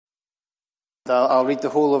I'll read the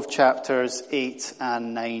whole of chapters 8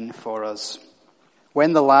 and 9 for us.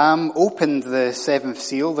 When the Lamb opened the seventh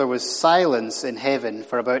seal, there was silence in heaven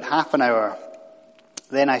for about half an hour.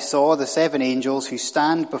 Then I saw the 7 angels who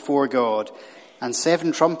stand before God, and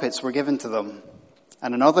 7 trumpets were given to them.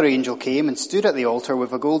 And another angel came and stood at the altar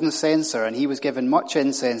with a golden censer, and he was given much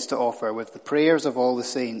incense to offer with the prayers of all the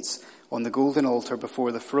saints on the golden altar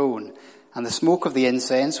before the throne. And the smoke of the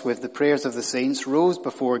incense with the prayers of the saints rose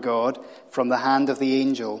before God from the hand of the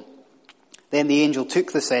angel. Then the angel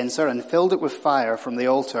took the censer and filled it with fire from the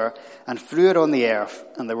altar and threw it on the earth,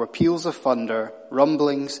 and there were peals of thunder,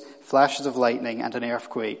 rumblings, flashes of lightning, and an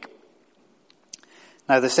earthquake.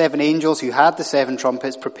 Now the 7 angels who had the 7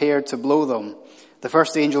 trumpets prepared to blow them. The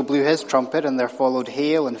first angel blew his trumpet, and there followed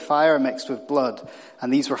hail and fire mixed with blood,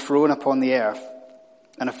 and these were thrown upon the earth.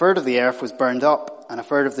 And a third of the earth was burned up, and a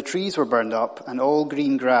third of the trees were burned up, and all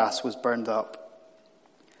green grass was burned up.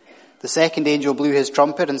 The second angel blew his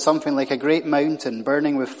trumpet, and something like a great mountain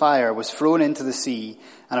burning with fire was thrown into the sea,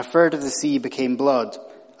 and a third of the sea became blood.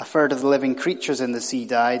 A third of the living creatures in the sea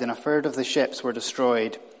died, and a third of the ships were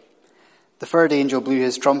destroyed. The third angel blew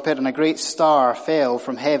his trumpet, and a great star fell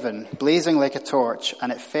from heaven, blazing like a torch,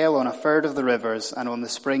 and it fell on a third of the rivers and on the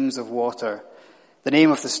springs of water. The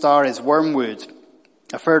name of the star is Wormwood.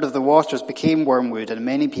 A third of the waters became wormwood, and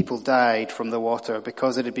many people died from the water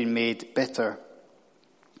because it had been made bitter.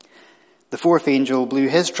 The fourth angel blew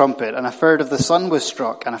his trumpet, and a third of the sun was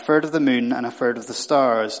struck, and a third of the moon, and a third of the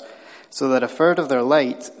stars, so that a third of their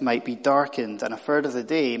light might be darkened, and a third of the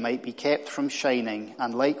day might be kept from shining,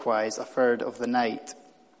 and likewise a third of the night.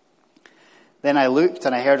 Then I looked,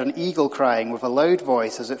 and I heard an eagle crying with a loud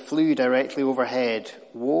voice as it flew directly overhead,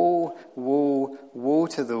 "Woe, woe, woe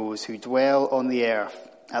to those who dwell on the earth,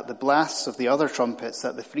 at the blasts of the other trumpets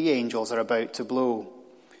that the 3 angels are about to blow."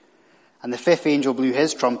 And the fifth angel blew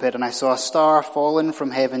his trumpet, and I saw a star fallen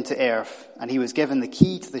from heaven to earth, and he was given the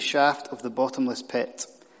key to the shaft of the bottomless pit.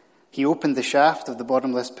 He opened the shaft of the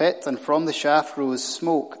bottomless pit, and from the shaft rose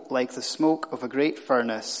smoke like the smoke of a great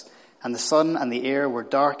furnace, and the sun and the air were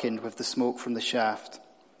darkened with the smoke from the shaft.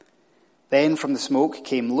 Then from the smoke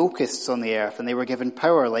came locusts on the earth, and they were given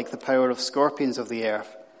power like the power of scorpions of the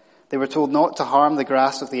earth. They were told not to harm the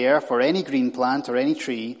grass of the earth or any green plant or any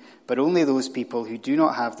tree, but only those people who do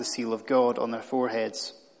not have the seal of God on their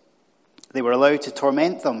foreheads. They were allowed to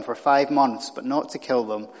torment them for 5 months, but not to kill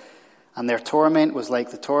them, and their torment was like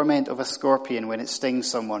the torment of a scorpion when it stings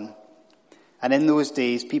someone. And in those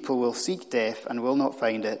days people will seek death and will not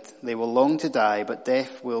find it. They will long to die, but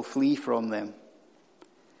death will flee from them.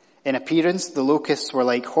 In appearance, the locusts were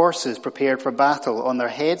like horses prepared for battle. On their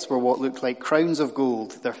heads were what looked like crowns of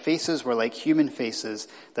gold. Their faces were like human faces,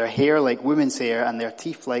 their hair like women's hair, and their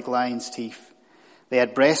teeth like lions' teeth. They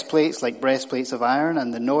had breastplates like breastplates of iron,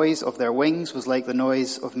 and the noise of their wings was like the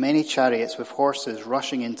noise of many chariots with horses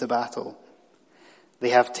rushing into battle. They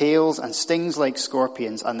have tails and stings like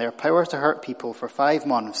scorpions, and their power to hurt people for 5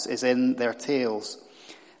 months is in their tails.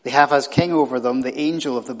 They have as king over them the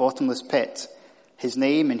angel of the bottomless pit. His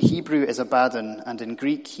name in Hebrew is Abaddon, and in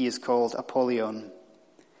Greek he is called Apollyon.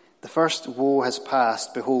 The first woe has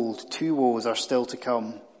passed. Behold, 2 woes are still to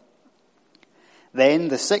come. Then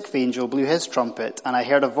the 6th angel blew his trumpet, and I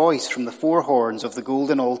heard a voice from the 4 horns of the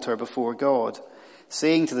golden altar before God,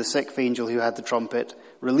 saying to the 6th angel who had the trumpet,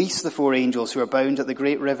 "Release the 4 angels who are bound at the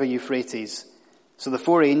great river Euphrates." So the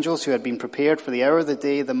 4 angels who had been prepared for the hour, the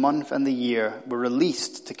day, the month, and the year were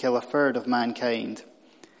released to kill a third of mankind.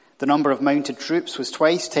 The number of mounted troops was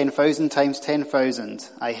twice 10,000 times 10,000.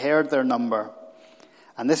 I heard their number.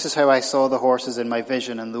 And this is how I saw the horses in my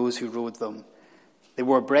vision and those who rode them. They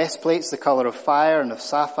wore breastplates the color of fire and of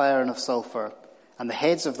sapphire and of sulfur. And the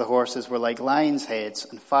heads of the horses were like lions' heads,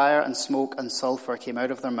 and fire and smoke and sulfur came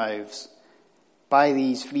out of their mouths. By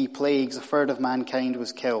these 3 plagues a third of mankind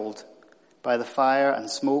was killed, by the fire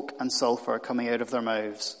and smoke and sulfur coming out of their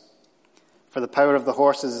mouths. For the power of the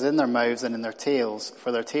horses is in their mouths and in their tails,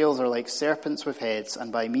 for their tails are like serpents with heads,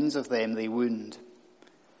 and by means of them they wound.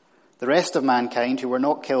 The rest of mankind who were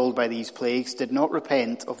not killed by these plagues did not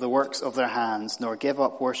repent of the works of their hands, nor give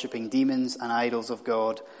up worshipping demons and idols of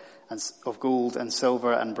God, and of gold and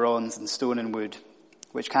silver and bronze and stone and wood,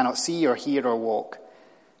 which cannot see or hear or walk.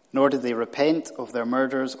 Nor did they repent of their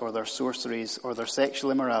murders or their sorceries or their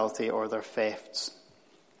sexual immorality or their thefts.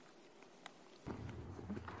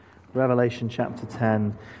 Revelation chapter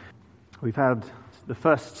 10. We've had the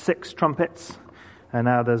first 6 trumpets, and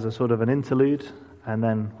now there's a sort of an interlude, and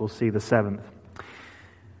then we'll see the 7th.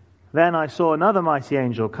 Then I saw another mighty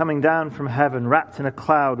angel coming down from heaven, wrapped in a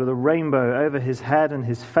cloud with a rainbow over his head, and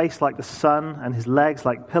his face like the sun, and his legs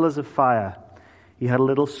like pillars of fire. He had a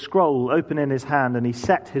little scroll open in his hand, and he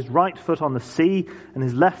set his right foot on the sea and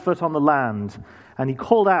his left foot on the land. And he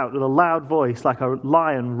called out with a loud voice like a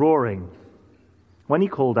lion roaring. When he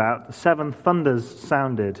called out, the 7 thunders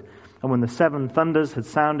sounded. And when the 7 thunders had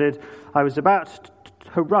sounded, I was about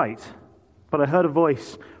to write, but I heard a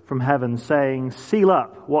voice from heaven saying, "Seal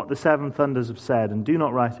up what the 7 thunders have said, and do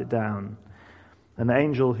not write it down." And the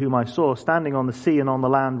angel whom I saw standing on the sea and on the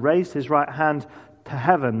land raised his right hand to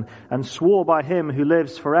heaven and swore by him who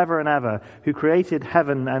lives forever and ever, who created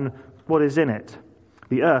heaven and what is in it,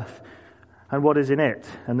 the earth and what is in it,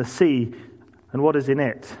 and the sea and what is in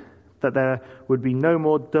it, that there would be no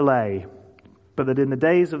more delay, but that in the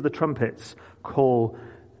days of the trumpet call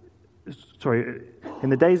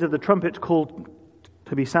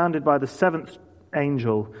to be sounded by the 7th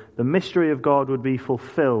angel, the mystery of God would be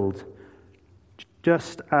fulfilled,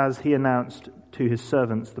 just as he announced to his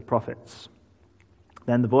servants the prophets.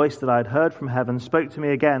 Then the voice that I had heard from heaven spoke to me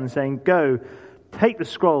again, saying, "Go, take the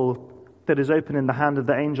scroll that is open in the hand of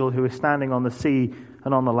the angel who is standing on the sea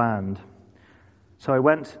and on the land." So I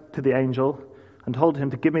went to the angel and told him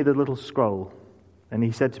to give me the little scroll. And he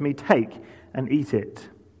said to me, "Take and eat it.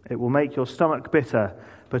 It will make your stomach bitter,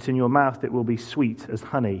 but in your mouth it will be sweet as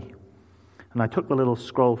honey." And I took the little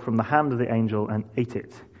scroll from the hand of the angel and ate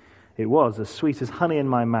it. It was as sweet as honey in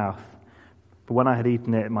my mouth, but when I had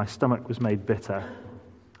eaten it, my stomach was made bitter.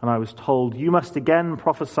 And I was told, "You must again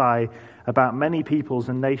prophesy about many peoples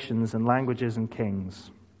and nations and languages and kings."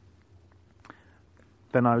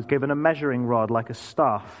 Then I was given a measuring rod like a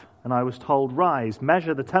staff, and I was told, "Rise,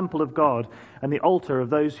 measure the temple of God and the altar of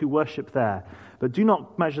those who worship there. But do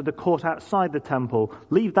not measure the court outside the temple.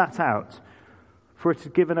 Leave that out, for it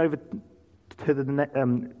is given over to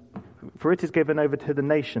the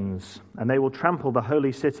nations, and they will trample the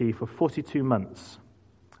holy city for 42 months.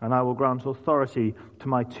 And I will grant authority to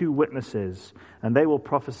my 2 witnesses, and they will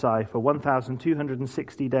prophesy for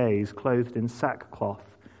 1,260 days, clothed in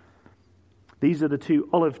sackcloth. These are the 2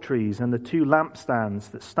 olive trees and the 2 lampstands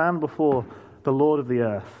that stand before the Lord of the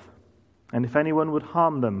earth. And if anyone would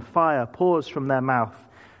harm them, fire pours from their mouth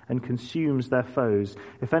and consumes their foes.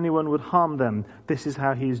 If anyone would harm them, this is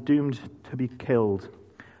how he is doomed to be killed.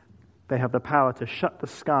 They have the power to shut the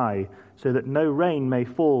sky so that no rain may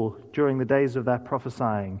fall during the days of their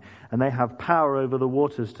prophesying. And they have power over the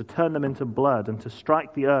waters to turn them into blood and to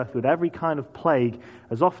strike the earth with every kind of plague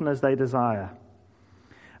as often as they desire.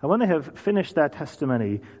 And when they have finished their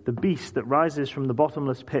testimony, the beast that rises from the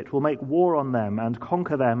bottomless pit will make war on them and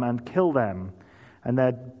conquer them and kill them. And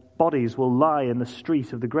their bodies will lie in the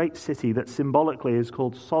street of the great city that symbolically is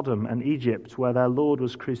called Sodom and Egypt, where their Lord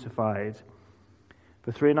was crucified.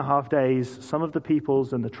 For 3.5 days, some of the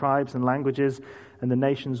peoples and the tribes and languages and the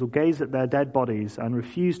nations will gaze at their dead bodies and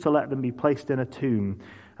refuse to let them be placed in a tomb.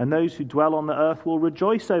 And those who dwell on the earth will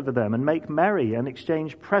rejoice over them and make merry and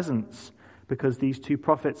exchange presents, because these 2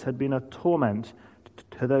 prophets had been a torment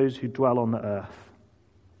to those who dwell on the earth.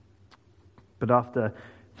 But after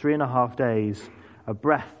 3.5 days, a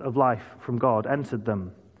breath of life from God entered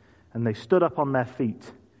them, and they stood up on their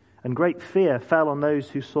feet, and great fear fell on those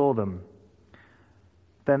who saw them.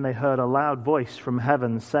 Then they heard a loud voice from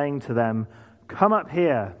heaven saying to them, "Come up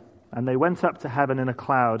here." And they went up to heaven in a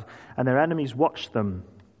cloud, and their enemies watched them.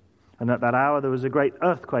 And at that hour there was a great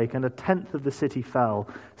earthquake, and 1/10 of the city fell.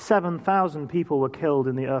 7,000 people were killed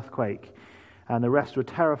in the earthquake, and the rest were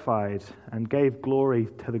terrified and gave glory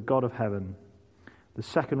to the God of heaven. The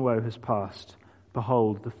second woe has passed.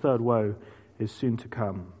 Behold, the third woe is soon to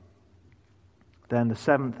come. Then the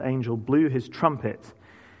 7th angel blew his trumpet,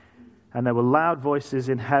 and there were loud voices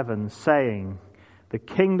in heaven saying, "The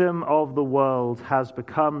kingdom of the world has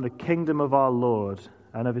become the kingdom of our Lord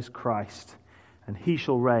and of his Christ, and he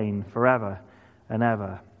shall reign forever and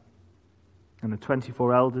ever." And the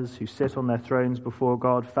 24 elders who sit on their thrones before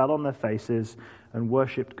God fell on their faces and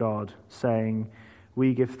worshipped God, saying,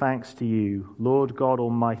 "We give thanks to you, Lord God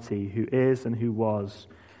Almighty, who is and who was.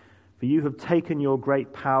 For you have taken your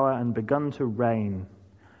great power and begun to reign.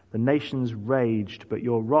 The nations raged, but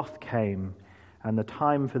your wrath came, and the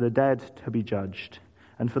time for the dead to be judged,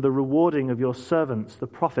 and for the rewarding of your servants, the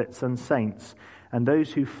prophets and saints, and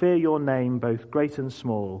those who fear your name, both great and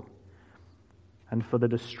small, and for the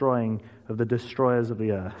destroying of the destroyers of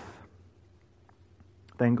the earth."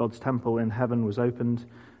 Then God's temple in heaven was opened,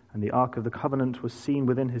 and the Ark of the Covenant was seen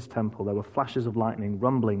within his temple. There were flashes of lightning,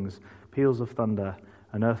 rumblings, peals of thunder,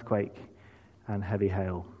 an earthquake, and heavy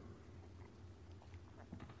hail.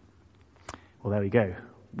 Well, there we go.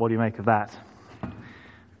 What do you make of that?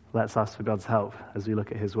 Let's ask for God's help as we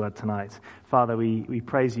look at his word tonight. Father, we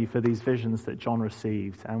praise you for these visions that John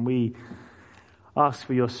received, and we ask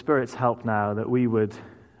for your Spirit's help now that we would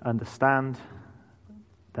understand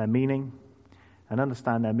their meaning and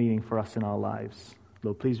understand their meaning for us in our lives.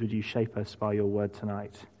 Lord, please would you shape us by your word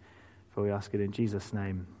tonight, for we ask it in Jesus'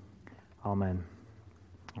 name. Amen.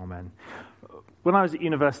 Amen. When I was at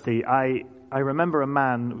university, I remember a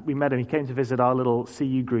man, we met him, he came to visit our little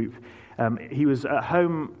CU group. He was at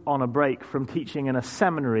home on a break from teaching in a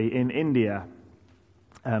seminary in India.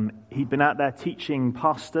 He'd been out there teaching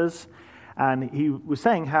pastors, and he was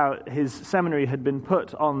saying how his seminary had been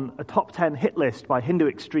put on a top 10 hit list by Hindu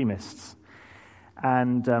extremists.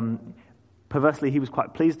 And perversely, he was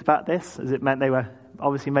quite pleased about this, as it meant they were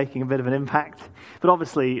obviously making a bit of an impact. But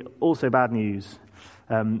obviously, also bad news.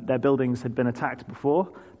 Their buildings had been attacked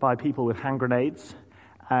before by people with hand grenades.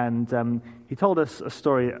 And he told us a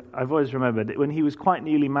story I've always remembered. When he was quite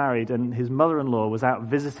newly married and his mother-in-law was out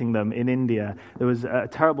visiting them in India, there was a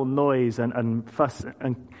terrible noise and fuss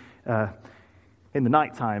in the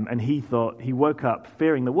nighttime, and he woke up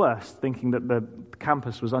fearing the worst, thinking that the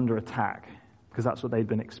campus was under attack, because that's what they'd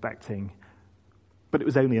been expecting. But it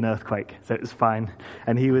was only an earthquake, so it was fine.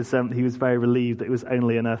 And he was very relieved that it was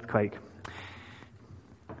only an earthquake.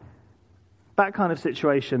 That kind of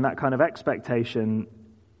situation, that kind of expectation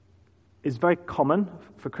is very common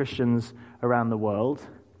for Christians around the world.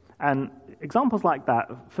 And examples like that,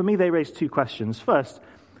 for me, they raise two questions. First,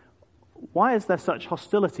 why is there such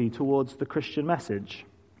hostility towards the Christian message?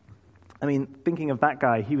 I mean, thinking of that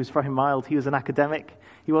guy, he was very mild. He was an academic.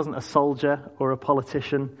 He wasn't a soldier or a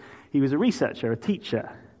politician. He was a researcher, a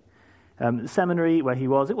teacher. The seminary where he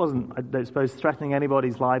was, it wasn't, I don't suppose, threatening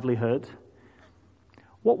anybody's livelihood.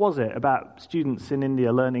 What was it about students in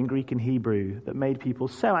India learning Greek and Hebrew that made people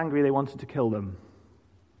so angry they wanted to kill them?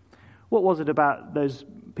 What was it about those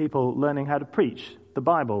people learning how to preach the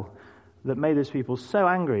Bible that made those people so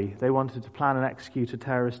angry they wanted to plan and execute a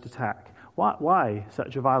terrorist attack? Why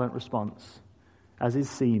such a violent response, as is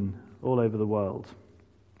seen all over the world?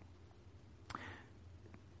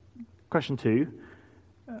 Question 2,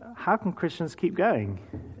 how can Christians keep going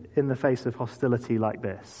in the face of hostility like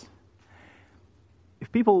this?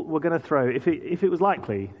 If people were going to throw, if it was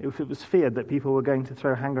likely, if it was feared that people were going to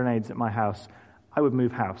throw hand grenades at my house, I would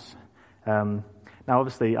move house. Now,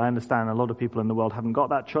 obviously, I understand a lot of people in the world haven't got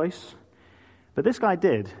that choice, but this guy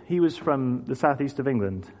did. He was from the southeast of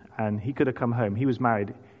England, and he could have come home. He was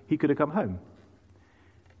married. He could have come home,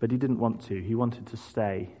 but he didn't want to. He wanted to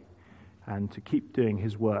stay and to keep doing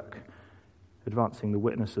his work, advancing the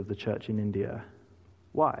witness of the church in India.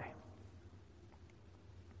 Why?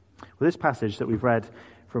 Well, this passage that we've read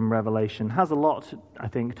from Revelation has a lot, I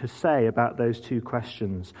think, to say about those two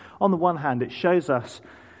questions. On the one hand, it shows us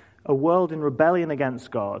a world in rebellion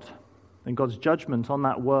against God and God's judgment on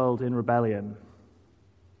that world in rebellion.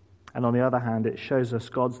 And on the other hand, it shows us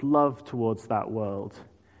God's love towards that world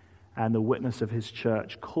and the witness of his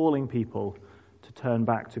church calling people to turn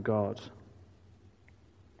back to God.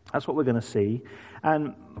 That's what we're going to see.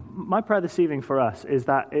 And my prayer this evening for us is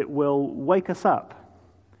that it will wake us up.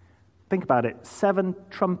 Think about it, 7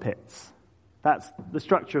 trumpets. That's the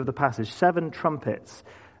structure of the passage, 7 trumpets.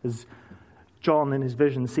 As John in his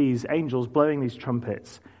vision sees angels blowing these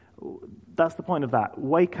trumpets. That's the point of that.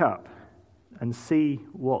 Wake up and see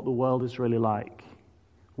what the world is really like.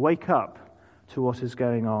 Wake up to what is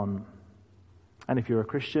going on. And if you're a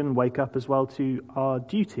Christian, wake up as well to our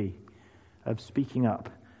duty of speaking up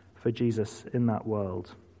for Jesus in that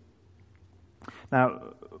world.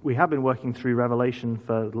 Now, we have been working through Revelation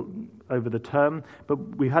over the term, but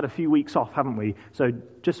we've had a few weeks off, haven't we? So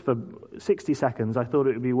just for 60 seconds, I thought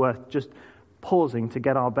it would be worth just pausing to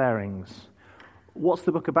get our bearings. What's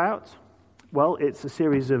the book about? Well, it's a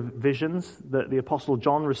series of visions that the Apostle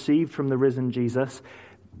John received from the risen Jesus.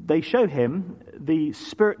 They show him the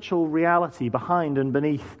spiritual reality behind and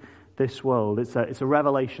beneath this world. It's a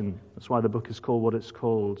revelation. That's why the book is called what it's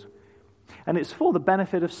called. And it's for the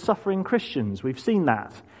benefit of suffering Christians. We've seen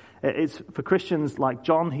that. It's for Christians like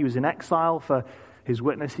John. He was in exile for his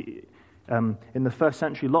witness. In the first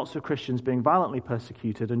century, lots of Christians being violently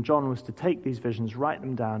persecuted, and John was to take these visions, write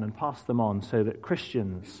them down, and pass them on so that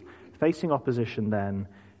Christians facing opposition then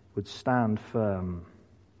would stand firm.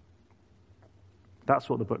 That's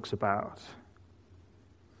what the book's about.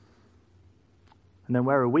 And then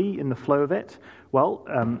where are we in the flow of it? Well,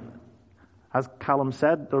 as Callum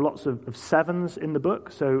said, there are lots of sevens in the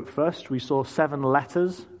book. So first we saw 7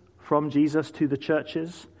 letters from Jesus to the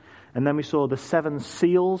churches. And then we saw the 7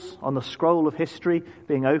 seals on the scroll of history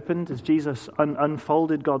being opened as Jesus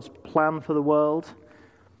unfolded God's plan for the world.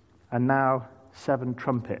 And now 7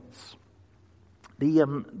 trumpets.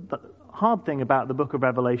 hard thing about the book of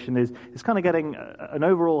Revelation is kind of getting an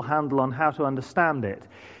overall handle on how to understand it.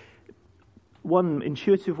 One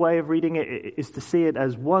intuitive way of reading it is to see it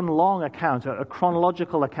as one long account, a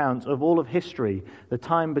chronological account of all of history, the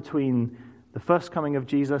time between the first coming of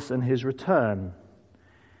Jesus and his return.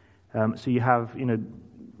 So you have,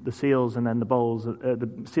 the seals and then the bowls, the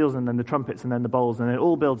seals and then the trumpets and then the bowls, and it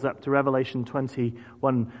all builds up to Revelation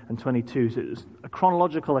 21 and 22. So it's a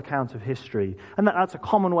chronological account of history, and that's a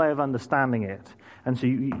common way of understanding it. And so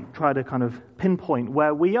you try to kind of pinpoint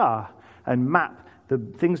where we are and map the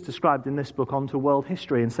things described in this book onto world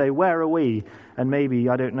history and say, where are we? And maybe,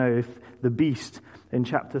 I don't know, if the beast in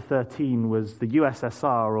chapter 13 was the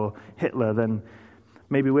USSR or Hitler, then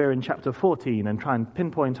maybe we're in chapter 14 and try and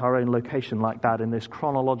pinpoint our own location like that in this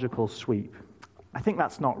chronological sweep. I think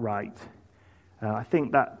that's not right. I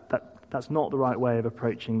think that's not the right way of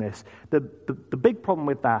approaching this. The big problem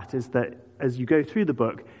with that is that as you go through the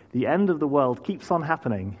book, the end of the world keeps on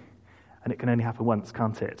happening, and it can only happen once,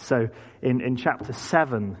 can't it? So in chapter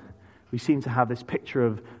 7, we seem to have this picture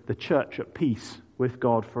of the church at peace with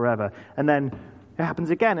God forever. And then it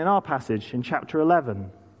happens again in our passage in chapter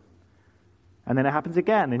 11. And then it happens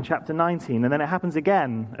again in chapter 19. And then it happens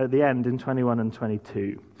again at the end in 21 and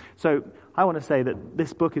 22. So I want to say that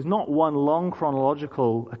this book is not one long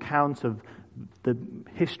chronological account of the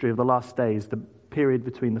history of the last days, the period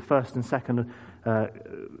between the first and second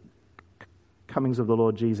comings of the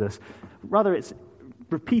Lord Jesus. Rather, it's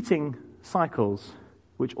repeating cycles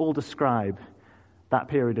which all describe that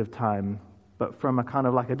period of time, but from a kind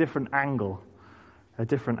of like a different angle.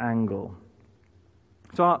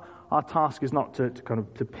 So our task is not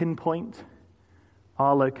to pinpoint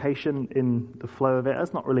our location in the flow of it.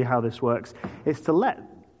 That's not really how this works. It's to let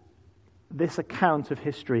this account of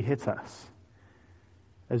history hit us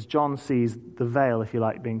as John sees the veil, if you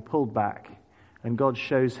like, being pulled back, and God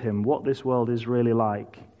shows him what this world is really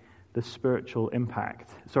like, the spiritual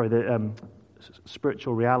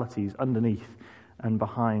spiritual realities underneath and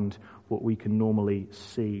behind what we can normally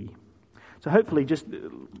see. So hopefully, just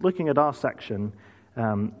looking at our section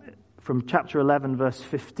from chapter 11, verse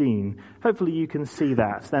 15, hopefully you can see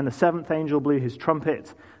that. Then the seventh angel blew his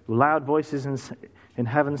trumpet, loud voices in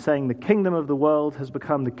heaven saying, "The kingdom of the world has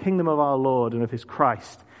become the kingdom of our Lord and of his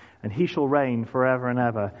Christ, and he shall reign forever and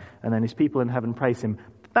ever." And then his people in heaven praise him.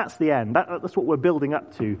 That's the end. That's what we're building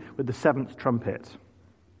up to with the seventh trumpet.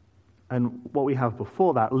 And what we have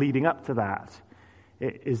before that, leading up to that,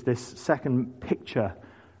 is this second picture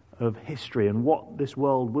of history and what this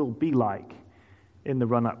world will be like in the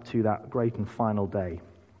run-up to that great and final day.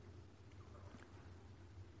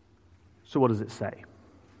 So what does it say?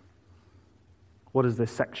 What does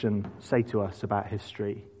this section say to us about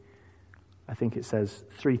history? I think it says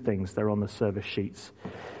three things. They're on the service sheets.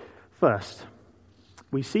 First,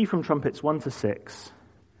 we see from trumpets 1 to 6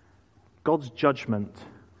 God's judgment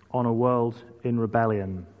on a world in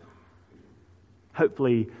rebellion.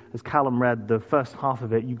 Hopefully, as Callum read the first half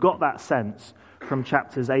of it, you got that sense from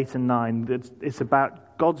chapters 8 and 9 that it's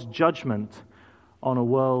about God's judgment on a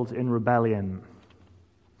world in rebellion.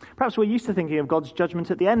 Perhaps we're used to thinking of God's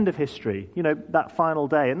judgment at the end of history, that final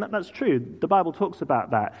day, and that's true. The Bible talks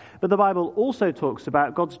about that. But the Bible also talks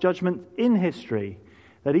about God's judgment in history,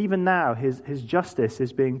 that even now his justice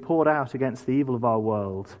is being poured out against the evil of our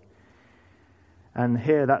world. And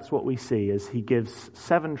here that's what we see as he gives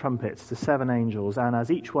 7 trumpets to 7 angels, and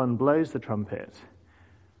as each one blows the trumpet,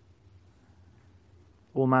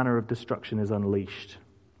 all manner of destruction is unleashed.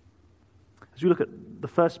 As we look at the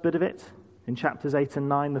first bit of it, in chapters 8 and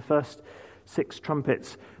 9, the first 6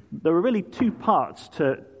 trumpets, there are really 2 parts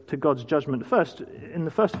to God's judgment. First, in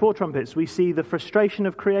the first 4 trumpets, we see the frustration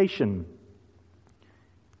of creation.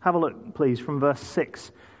 Have a look, please, from verse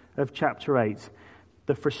 6 of chapter 8.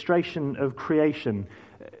 The frustration of creation.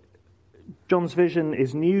 John's vision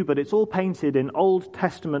is new, but it's all painted in Old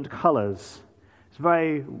Testament colors. It's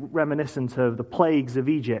very reminiscent of the plagues of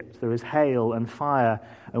Egypt. There is hail and fire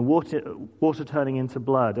and water turning into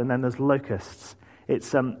blood, and then there's locusts.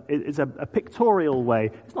 It's a pictorial way.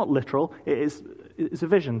 It's not literal. It's a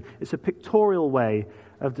vision. It's a pictorial way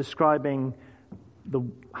of describing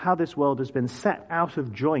how this world has been set out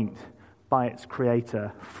of joint by its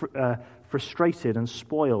creator, frustrated and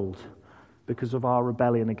spoiled because of our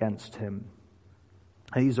rebellion against him.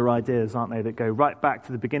 And these are ideas, aren't they, that go right back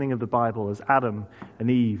to the beginning of the Bible as Adam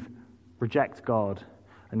and Eve reject God.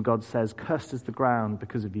 And God says, "Cursed is the ground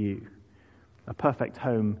because of you." A perfect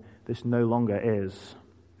home this no longer is.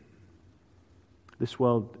 This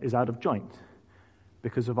world is out of joint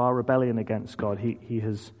because of our rebellion against God. He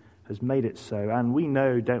has made it so. And we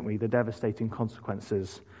know, don't we, the devastating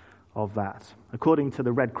consequences of that. According to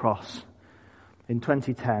the Red Cross, in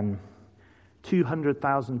 2010,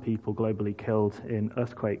 200,000 people globally killed in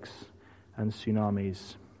earthquakes and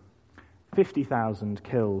tsunamis, 50,000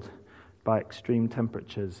 killed by extreme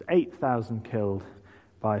temperatures, 8,000 killed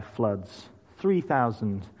by floods,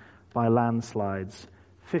 3,000 by landslides,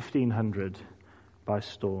 1,500 by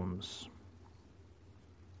storms.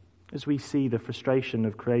 As we see the frustration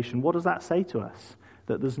of creation, what does that say to us?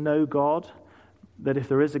 That there's no God? That if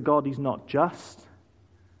there is a God, he's not just?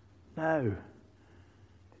 No.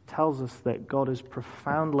 It tells us that God is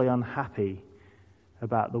profoundly unhappy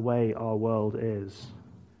about the way our world is,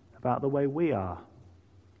 about the way we are,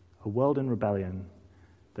 a world in rebellion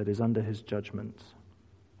that is under his judgment.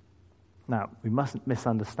 Now, we mustn't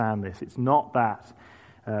misunderstand this. It's not that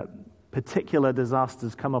particular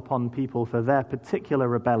disasters come upon people for their particular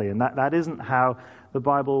rebellion. That isn't how the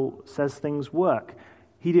Bible says things work.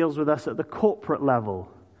 He deals with us at the corporate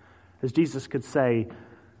level. As Jesus could say,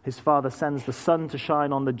 his Father sends the sun to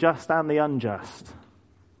shine on the just and the unjust.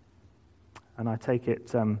 And I take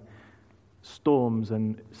it storms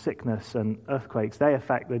and sickness and earthquakes, they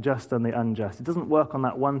affect the just and the unjust. It doesn't work on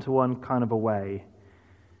that one-to-one kind of a way.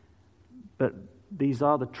 But these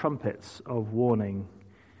are the trumpets of warning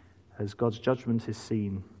as God's judgment is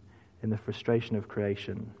seen in the frustration of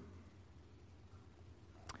creation.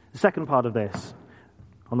 The second part of this,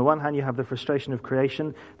 on the one hand you have the frustration of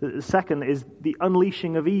creation, the second is the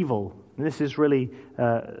unleashing of evil. And this is really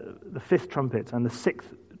the fifth trumpet and the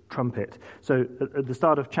sixth trumpet. So at the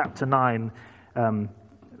start of chapter 9,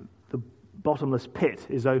 the bottomless pit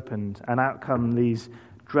is opened and out come these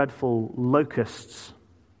dreadful locusts.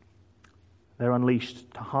 They're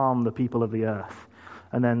unleashed to harm the people of the earth.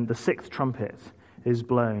 And then the sixth trumpet is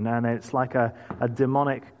blown, and it's like a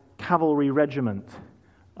demonic cavalry regiment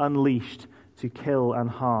unleashed to kill and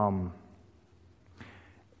harm.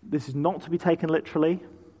 This is not to be taken literally.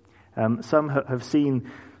 Some have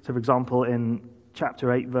seen, so for example, in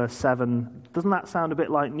chapter 8, verse 7, doesn't that sound a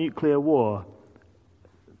bit like nuclear war?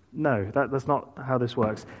 No, that's not how this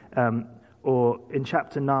works. Or in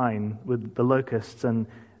chapter 9 with the locusts, and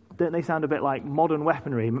don't they sound a bit like modern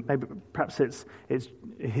weaponry? Maybe perhaps it's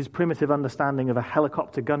his primitive understanding of a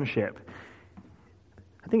helicopter gunship.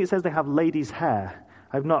 I think it says they have ladies' hair.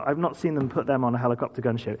 I've not seen them put them on a helicopter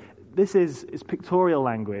gunship. This is pictorial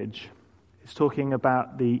language. It's talking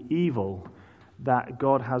about the evil that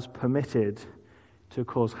God has permitted to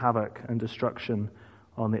cause havoc and destruction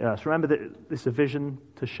on the earth. Remember that this is a vision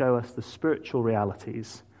to show us the spiritual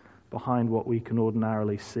realities behind what we can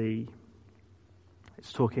ordinarily see.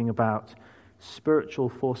 It's talking about spiritual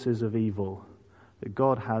forces of evil that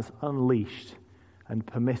God has unleashed and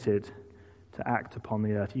permitted to act upon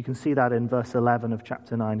the earth. You can see that in verse 11 of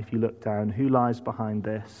chapter 9 if you look down. Who lies behind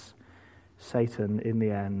this? Satan in the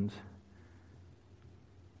end.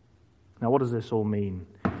 Now, what does this all mean?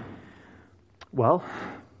 Well,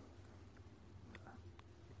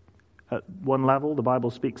 at one level, the Bible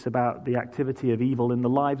speaks about the activity of evil in the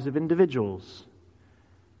lives of individuals.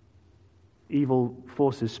 Evil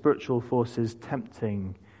forces, spiritual forces,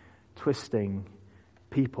 tempting, twisting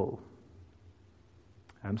people.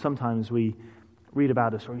 Sometimes we read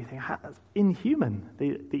about a story and you think, that's inhuman,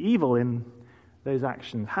 the evil in those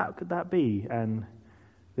actions. How could that be? And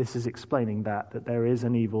this is explaining that there is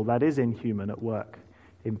an evil that is inhuman at work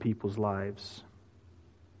in people's lives.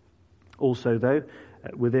 Also, though,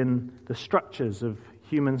 within the structures of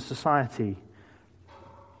human society,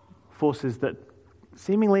 forces that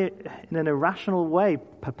seemingly in an irrational way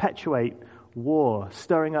perpetuate war,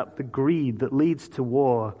 stirring up the greed that leads to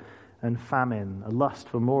war and famine, a lust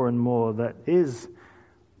for more and more that is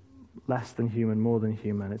less than human, more than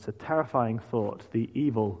human. It's a terrifying thought, the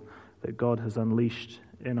evil that God has unleashed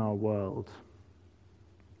in our world.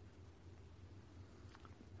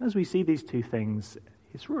 As we see these two things,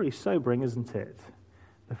 it's really sobering, isn't it?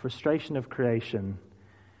 The frustration of creation,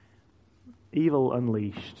 evil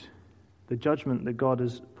unleashed, the judgment that God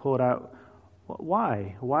has poured out.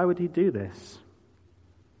 Why? Why would he do this?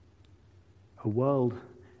 A world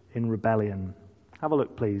in rebellion. Have a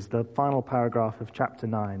look, please. The final paragraph of chapter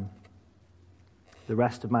 9. The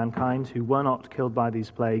rest of mankind who were not killed by these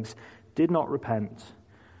plagues did not repent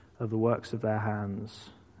of the works of their hands,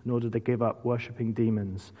 nor did they give up worshipping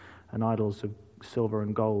demons and idols of silver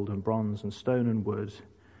and gold and bronze and stone and wood,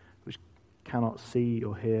 which cannot see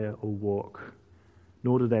or hear or walk.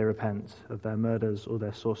 Nor do they repent of their murders or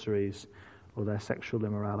their sorceries or their sexual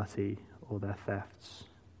immorality or their thefts.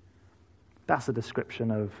 That's a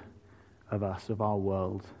description of us, of our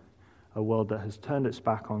world, a world that has turned its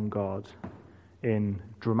back on God in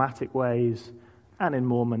dramatic ways and in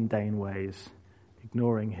more mundane ways,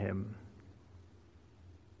 ignoring him.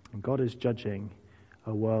 And God is judging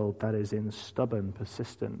a world that is in stubborn,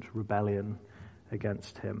 persistent rebellion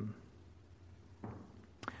against him.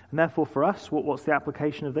 And therefore for us, what's the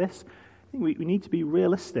application of this? I think we need to be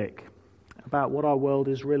realistic about what our world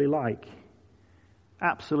is really like.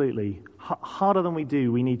 Absolutely. Harder than we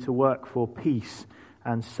do, we need to work for peace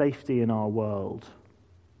and safety in our world.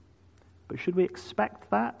 But should we expect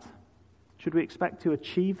that? Should we expect to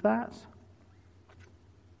achieve that?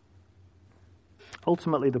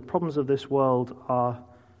 Ultimately, the problems of this world are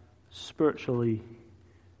spiritually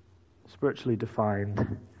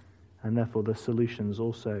defined, and therefore the solutions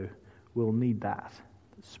also will need that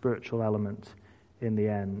spiritual element in the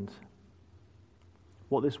end.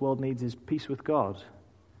 What this world needs is peace with God,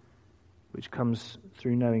 which comes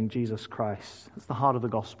through knowing Jesus Christ. That's the heart of the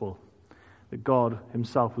gospel, that God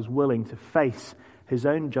himself was willing to face his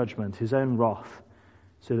own judgment, his own wrath,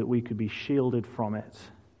 so that we could be shielded from it.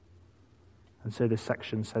 And so this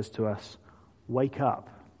section says to us, wake up,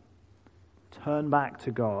 turn back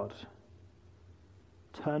to God,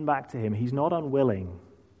 turn back to him. He's not unwilling.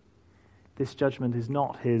 This judgment is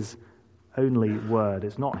not his only word.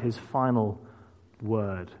 It's not his final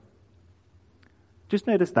word. Just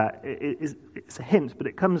notice that. It's a hint, but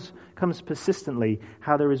it comes persistently,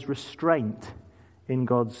 how there is restraint in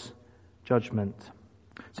God's judgment.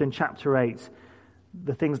 So in chapter 8,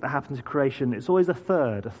 the things that happen to creation, it's always a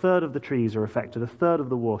third. A third of the trees are affected, a third of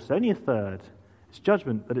the water. Only a third. It's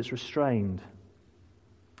judgment, but it's restrained.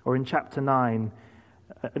 Or in chapter 9,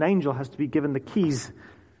 an angel has to be given the keys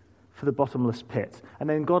for the bottomless pit. And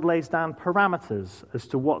then God lays down parameters as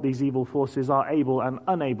to what these evil forces are able and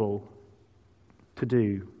unable to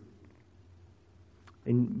do.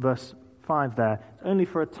 In verse 5 there, it's only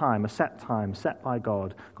for a time set by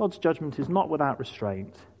God. God's judgment is not without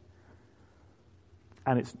restraint.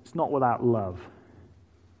 And it's not without love.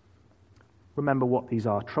 Remember what these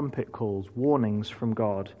are: trumpet calls, warnings from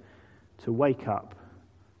God to wake up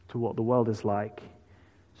to what the world is like,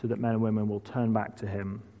 so that men and women will turn back to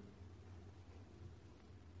him.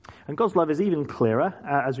 And God's love is even clearer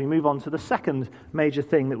as we move on to the second major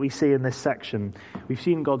thing that we see in this section. We've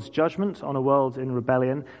seen God's judgment on a world in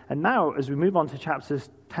rebellion, and now as we move on to chapters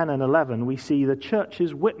 10 and 11, we see the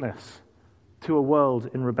church's witness to a world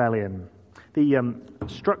in rebellion. The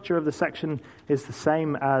structure of the section is the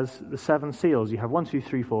same as the 7 seals. You have 1, 2,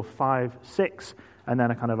 3, 4, 5, 6, and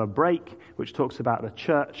then a kind of a break, which talks about the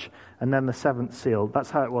church, and then the 7th seal.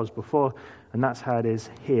 That's how it was before, and that's how it is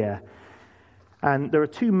here. And there are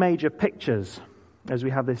 2 major pictures as we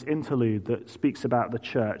have this interlude that speaks about the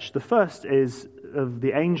church. The first is of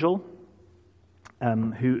the angel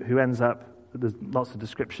who ends up, there's lots of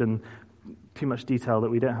description, too much detail that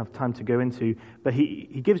we don't have time to go into, but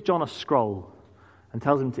he gives John a scroll and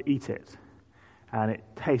tells him to eat it. And it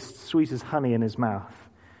tastes sweet as honey in his mouth,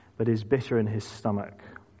 but is bitter in his stomach.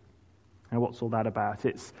 And what's all that about?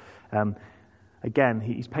 It's, again,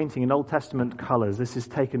 he's painting in Old Testament colors. This is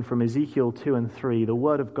taken from Ezekiel 2 and 3. The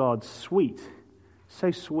word of God, sweet,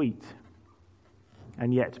 so sweet,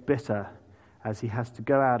 and yet bitter, as he has to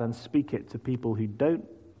go out and speak it to people who don't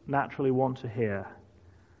naturally want to hear.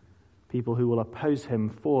 People who will oppose him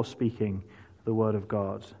for speaking the word of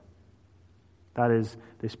God. That is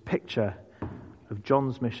this picture of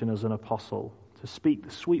John's mission as an apostle, to speak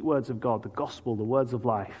the sweet words of God, the gospel, the words of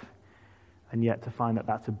life, and yet to find that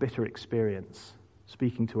that's a bitter experience,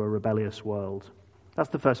 speaking to a rebellious world. That's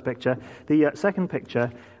the first picture. The second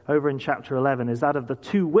picture, over in chapter 11, is that of the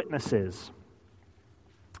 2 witnesses.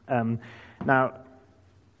 Now,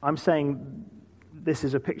 I'm saying this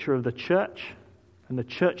is a picture of the church and the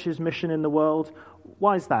church's mission in the world.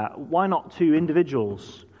 Why is that? Why not 2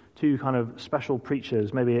 individuals, 2 kind of special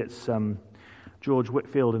preachers? Maybe it's George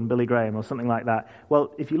Whitfield and Billy Graham or something like that.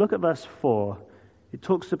 Well, if you look at verse 4, it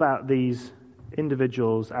talks about these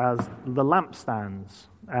individuals as the lampstands.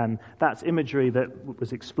 And that's imagery that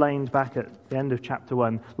was explained back at the end of chapter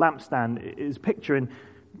 1. Lampstand is picture in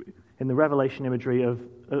the Revelation imagery of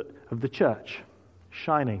the church,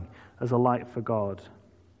 shining as a light for God.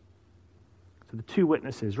 So the 2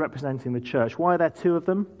 witnesses representing the church. Why are there 2 of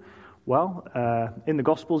them? Well, in the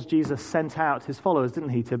Gospels, Jesus sent out his followers, didn't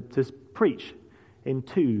he, to preach in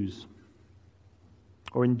 2s.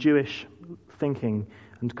 Or in Jewish thinking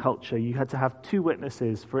and culture, you had to have 2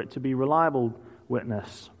 witnesses for it to be reliable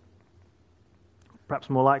witness. Perhaps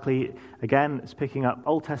more likely, again, it's picking up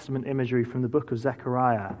Old Testament imagery from the book of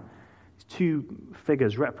Zechariah. It's 2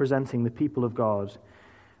 figures representing the people of God,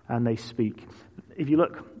 and they speak. If you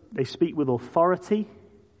look, they speak with authority.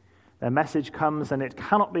 Their message comes and it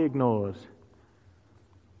cannot be ignored.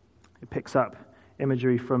 It picks up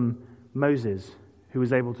imagery from Moses, who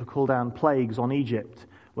was able to call down plagues on Egypt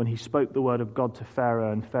when he spoke the word of God to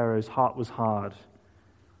Pharaoh and Pharaoh's heart was hard.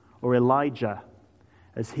 Or Elijah,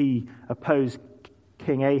 as he opposed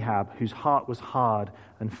King Ahab, whose heart was hard,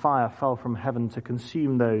 and fire fell from heaven to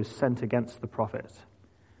consume those sent against the prophet.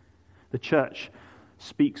 The church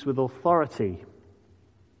speaks with authority.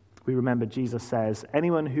 We remember Jesus says,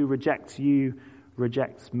 anyone who rejects you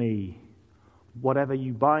rejects me. Whatever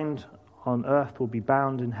you bind on earth will be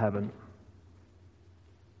bound in heaven.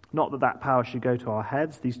 Not that power should go to our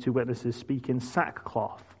heads. These two witnesses speak in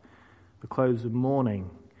sackcloth, the clothes of mourning,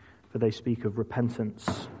 for they speak of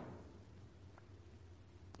repentance.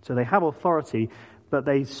 So they have authority, but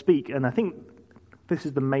they speak, and I think this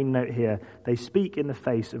is the main note here, they speak in the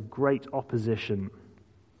face of great opposition.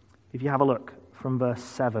 If you have a look from verse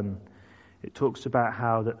 7, it talks about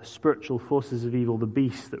how the spiritual forces of evil, the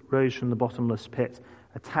beast that rose from the bottomless pit,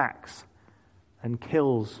 attacks and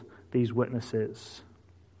kills these witnesses.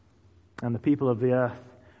 And the people of the earth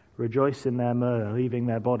rejoice in their murder, leaving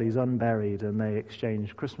their bodies unburied, and they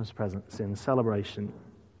exchange Christmas presents in celebration.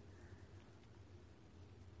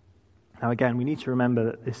 Now again, we need to remember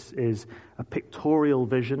that this is a pictorial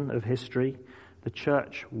vision of history, the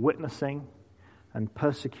church witnessing and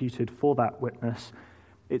persecuted for that witness.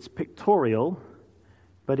 It's pictorial,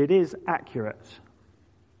 but it is accurate.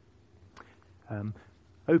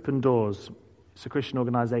 Open Doors, it's a Christian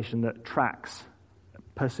organization that tracks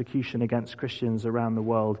persecution against Christians around the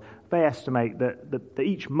world. They estimate that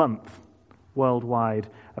each month worldwide,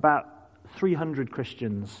 about 300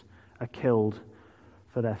 Christians are killed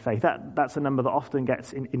for their faith. That's a number that often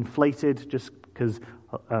gets inflated just because,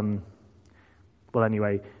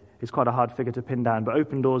 it's quite a hard figure to pin down. But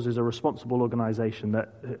Open Doors is a responsible organization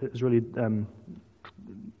that has really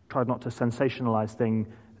tried not to sensationalize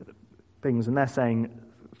things, and they're saying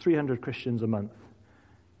 300 Christians a month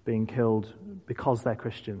being killed because they're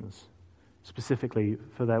Christians, specifically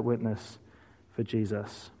for their witness for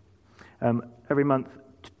Jesus. Every month,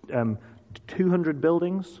 200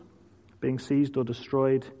 buildings being seized or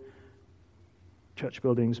destroyed, church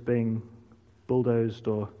buildings being bulldozed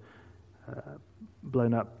or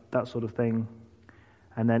blown up, that sort of thing.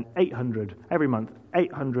 And then 800, every month,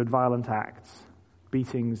 800 violent acts,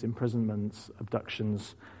 beatings, imprisonments,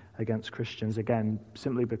 abductions against Christians, again,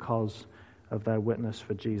 simply because of their witness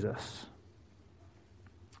for Jesus.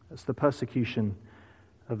 It's the persecution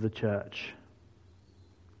of the church.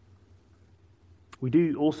 We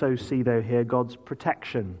do also see, though, here God's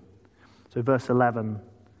protection. So verse 11,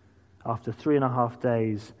 after 3.5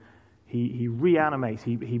 days, he reanimates,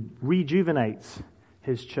 he rejuvenates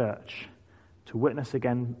his church to witness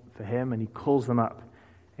again for him, and he calls them up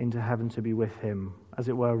into heaven to be with him, as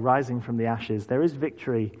it were, rising from the ashes. There is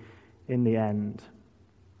victory in the end.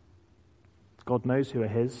 God knows who are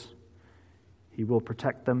his. He will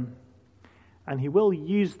protect them, and he will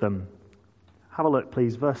use them. Have a look,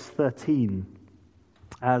 please, verse 13.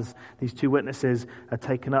 As these two witnesses are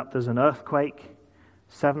taken up, there's an earthquake.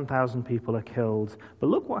 7,000 people are killed. But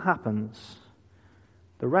look what happens.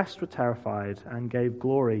 The rest were terrified and gave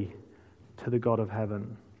glory to the God of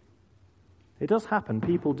heaven. It does happen.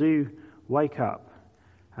 People do wake up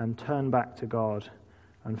and turn back to God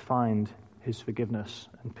and find his forgiveness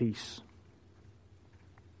and peace.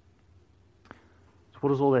 So what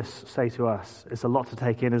does all this say to us? It's a lot to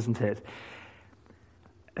take in, isn't it?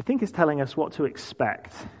 I think it's telling us what to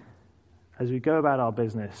expect as we go about our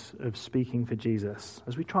business of speaking for Jesus,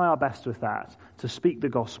 as we try our best with that, to speak the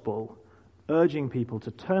gospel, urging people to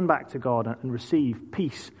turn back to God and receive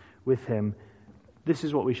peace with him. This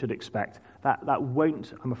is what we should expect. That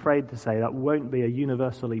won't, I'm afraid to say, that won't be a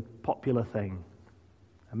universally popular thing.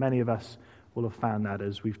 And many of us will have found that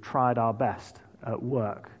as we've tried our best at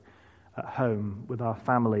work, at home, with our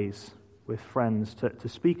families, with friends, to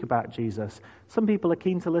speak about Jesus. Some people are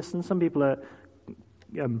keen to listen. Some people are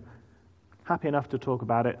happy enough to talk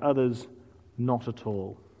about it. Others, not at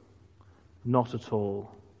all. Not at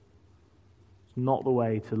all. It's not the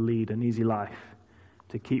way to lead an easy life,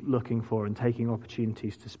 to keep looking for and taking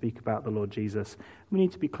opportunities to speak about the Lord Jesus. We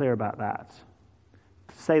need to be clear about that.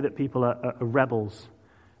 To say that people are rebels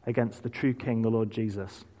against the true King, the Lord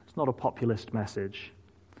Jesus, it's not a populist message.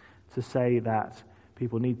 To say that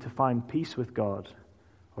people need to find peace with God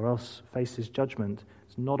or else face his judgment,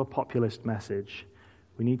 it's not a populist message.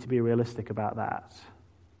 We need to be realistic about that.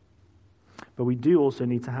 But we do also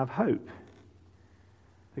need to have hope.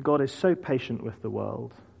 That God is so patient with the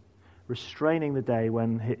world, restraining the day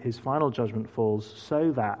when his final judgment falls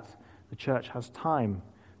so that the church has time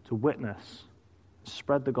to witness,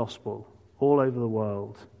 spread the gospel all over the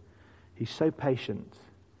world. He's so patient,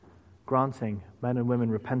 granting men and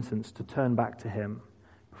women repentance to turn back to him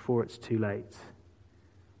before it's too late.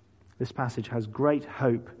 This passage has great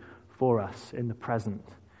hope for us in the present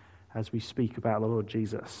as we speak about the Lord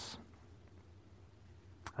Jesus.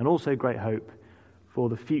 And also great hope for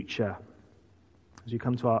the future as you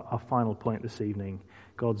come to our final point this evening,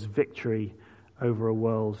 God's victory over a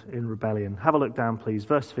world in rebellion. Have a look down, please.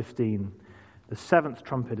 Verse 15. The seventh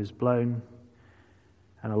trumpet is blown,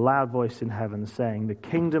 and a loud voice in heaven saying, "The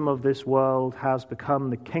kingdom of this world has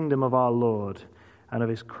become the kingdom of our Lord and of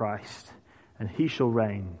his Christ, and he shall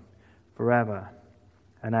reign forever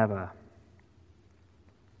and ever."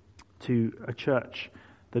 To a church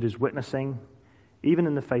that is witnessing, even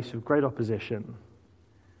in the face of great opposition,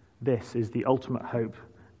 this is the ultimate hope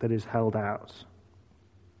that is held out.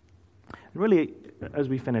 And really, as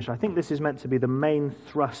we finish, I think this is meant to be the main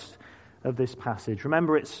thrust of this passage.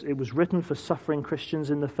 Remember, it was written for suffering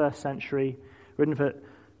Christians in the first century, written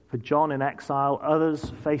for John in exile, others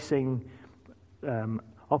facing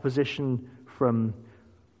opposition from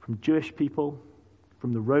Jewish people,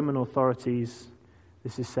 from the Roman authorities.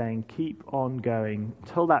 This is saying, keep on going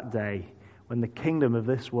until that day when the kingdom of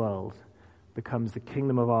this world becomes the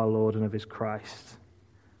kingdom of our Lord and of his Christ.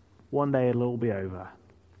 One day it'll all be over,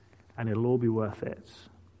 and it'll all be worth it.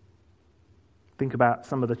 Think about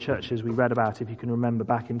some of the churches we read about, if you can remember,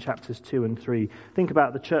 back in chapters 2 and 3. Think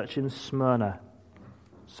about the church in Smyrna.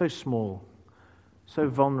 So small, so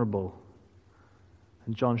vulnerable.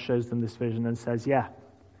 And John shows them this vision and says,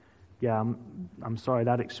 I'm sorry,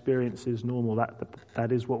 that experience is normal.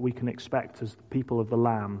 That is what we can expect as the people of the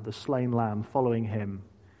Lamb, the slain Lamb, following him.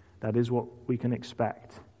 That is what we can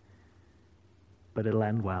expect. But it'll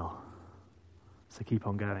end well. So keep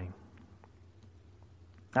on going.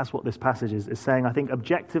 That's what this passage is saying. I think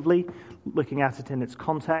objectively, looking at it in its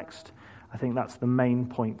context, I think that's the main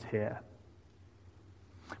point here.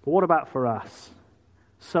 But what about for us?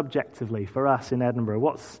 Subjectively, for us in Edinburgh,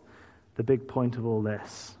 what's the big point of all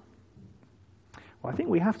this? Well, I think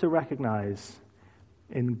we have to recognize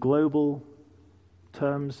in global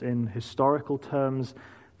terms, in historical terms,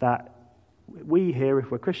 that we here,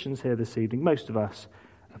 if we're Christians here this evening, most of us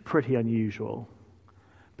are pretty unusual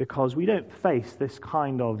because we don't face this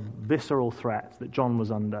kind of visceral threat that John was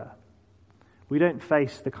under. We don't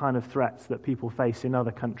face the kind of threats that people face in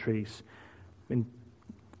other countries, in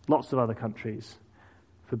lots of other countries,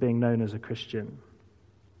 for being known as a Christian.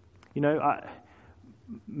 You know,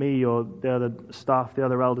 me or the other staff, the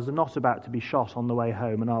other elders, are not about to be shot on the way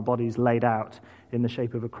home and our bodies laid out in the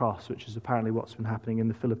shape of a cross, which is apparently what's been happening in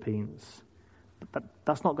the Philippines.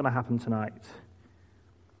 That's not going to happen tonight.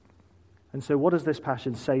 And so what does this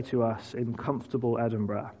passage say to us in comfortable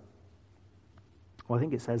Edinburgh? Well, I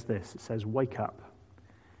think it says this. It says, wake up.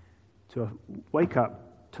 Wake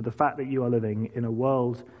up to the fact that you are living in a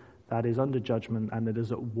world that is under judgment and that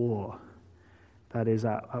is at war. That is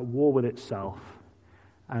at war with itself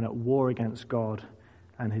and at war against God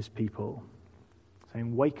and his people.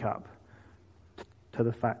 Saying, wake up to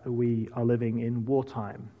the fact that we are living in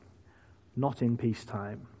wartime, not in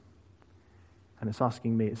peacetime. And it's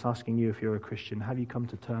asking me, it's asking you if you're a Christian, have you come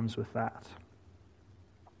to terms with that?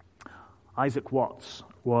 Isaac Watts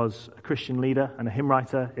was a Christian leader and a hymn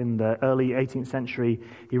writer in the early 18th century.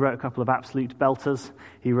 He wrote a couple of absolute belters.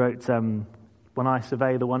 He wrote When I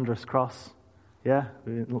Survey the Wondrous Cross. Yeah,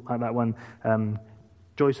 like that one.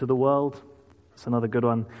 Joy to the World. That's another good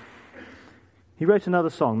one. He wrote another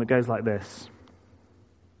song that goes like this.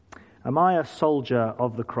 Am I a soldier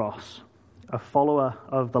of the cross, a follower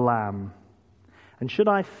of the Lamb? And should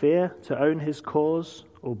I fear to own his cause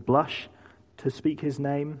or blush to speak his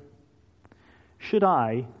name? Should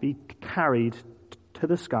I be carried to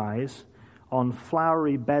the skies on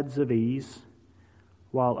flowery beds of ease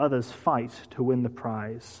while others fight to win the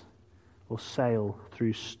prize or sail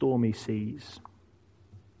through stormy seas?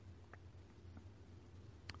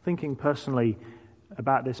 Thinking personally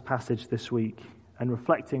about this passage this week and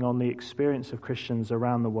reflecting on the experience of Christians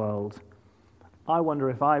around the world, I wonder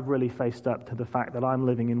if I've really faced up to the fact that I'm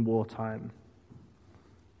living in wartime.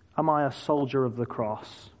 Am I a soldier of the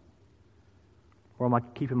cross? Or am I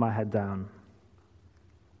keeping my head down?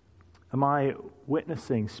 Am I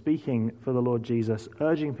witnessing, speaking for the Lord Jesus,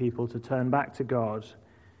 urging people to turn back to God,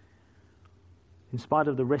 in spite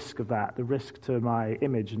of the risk of that, the risk to my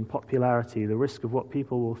image and popularity, the risk of what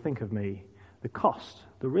people will think of me, the cost,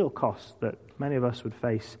 the real cost that many of us would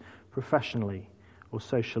face professionally or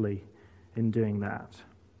socially in doing that?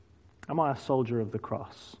 Am I a soldier of the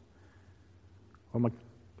cross? Or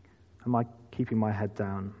am I keeping my head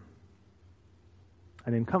down?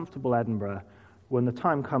 And in comfortable Edinburgh, when the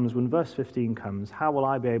time comes, when verse 15 comes, how will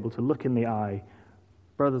I be able to look in the eye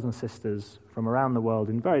brothers and sisters from around the world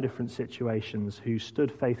in very different situations who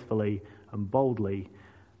stood faithfully and boldly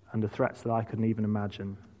under threats that I couldn't even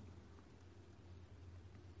imagine.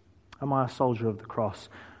 Am I a soldier of the cross?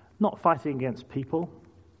 Not fighting against people.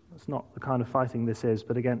 That's not the kind of fighting this is,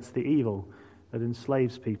 but against the evil that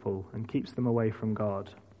enslaves people and keeps them away from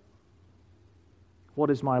God.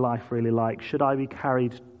 What is my life really like? Should I be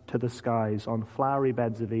carried to the skies on flowery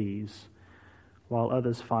beds of ease, while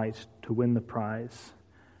others fight to win the prize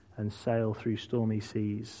and sail through stormy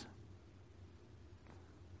seas?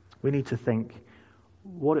 We need to think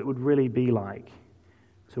what it would really be like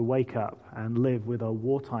to wake up and live with a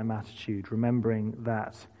wartime attitude, remembering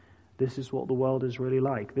that this is what the world is really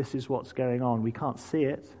like. This is what's going on. We can't see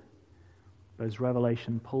it, but as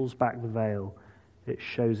Revelation pulls back the veil, it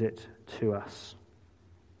shows it to us.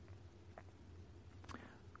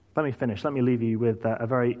 Let me finish. Let me leave you with a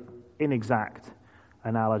very inexact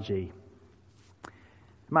analogy.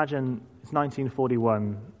 Imagine it's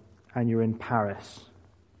 1941 and you're in Paris.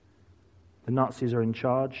 The Nazis are in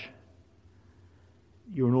charge.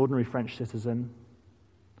 You're an ordinary French citizen.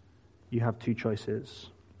 You have two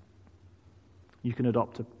choices. You can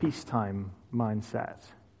adopt a peacetime mindset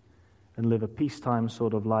and live a peacetime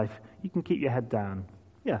sort of life. You can keep your head down.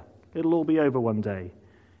 Yeah, it'll all be over one day.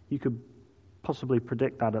 You could possibly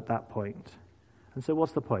predict that at that point. And so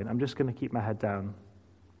what's the point? I'm just going to keep my head down.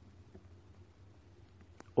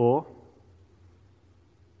 Or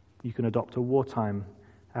you can adopt a wartime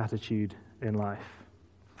attitude in life.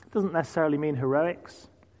 It doesn't necessarily mean heroics.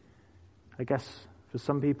 I guess for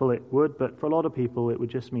some people it would, but for a lot of people it would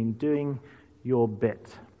just mean doing your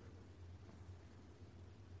bit.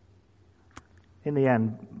 In the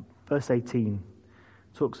end, verse 18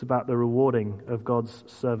 talks about the rewarding of God's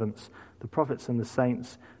servants, the prophets and the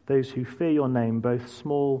saints, those who fear your name, both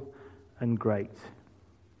small and great.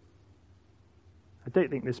 I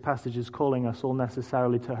don't think this passage is calling us all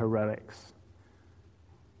necessarily to heroics,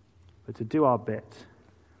 but to do our bit,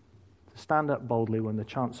 to stand up boldly when the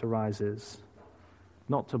chance arises,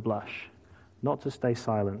 not to blush, not to stay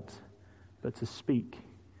silent, but to speak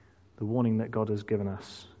the warning that God has given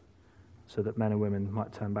us so that men and women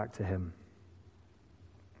might turn back to him.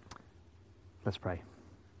 Let's pray.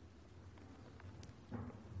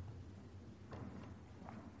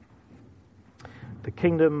 The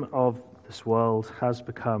kingdom of this world has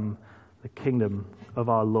become the kingdom of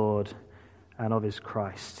our Lord and of his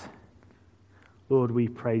Christ. Lord, we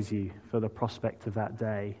praise you for the prospect of that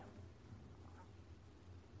day.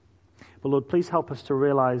 But Lord, please help us to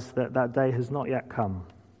realize that that day has not yet come.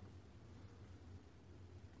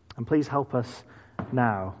 And please help us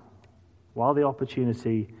now, while the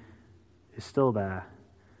opportunity is still there,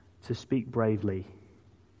 to speak bravely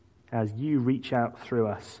as you reach out through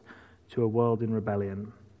us to a world in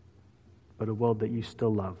rebellion, but a world that you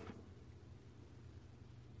still love.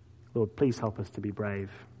 Lord, please help us to be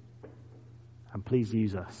brave, and please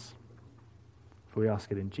use us. For we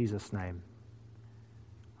ask it in Jesus' name.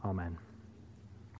 Amen.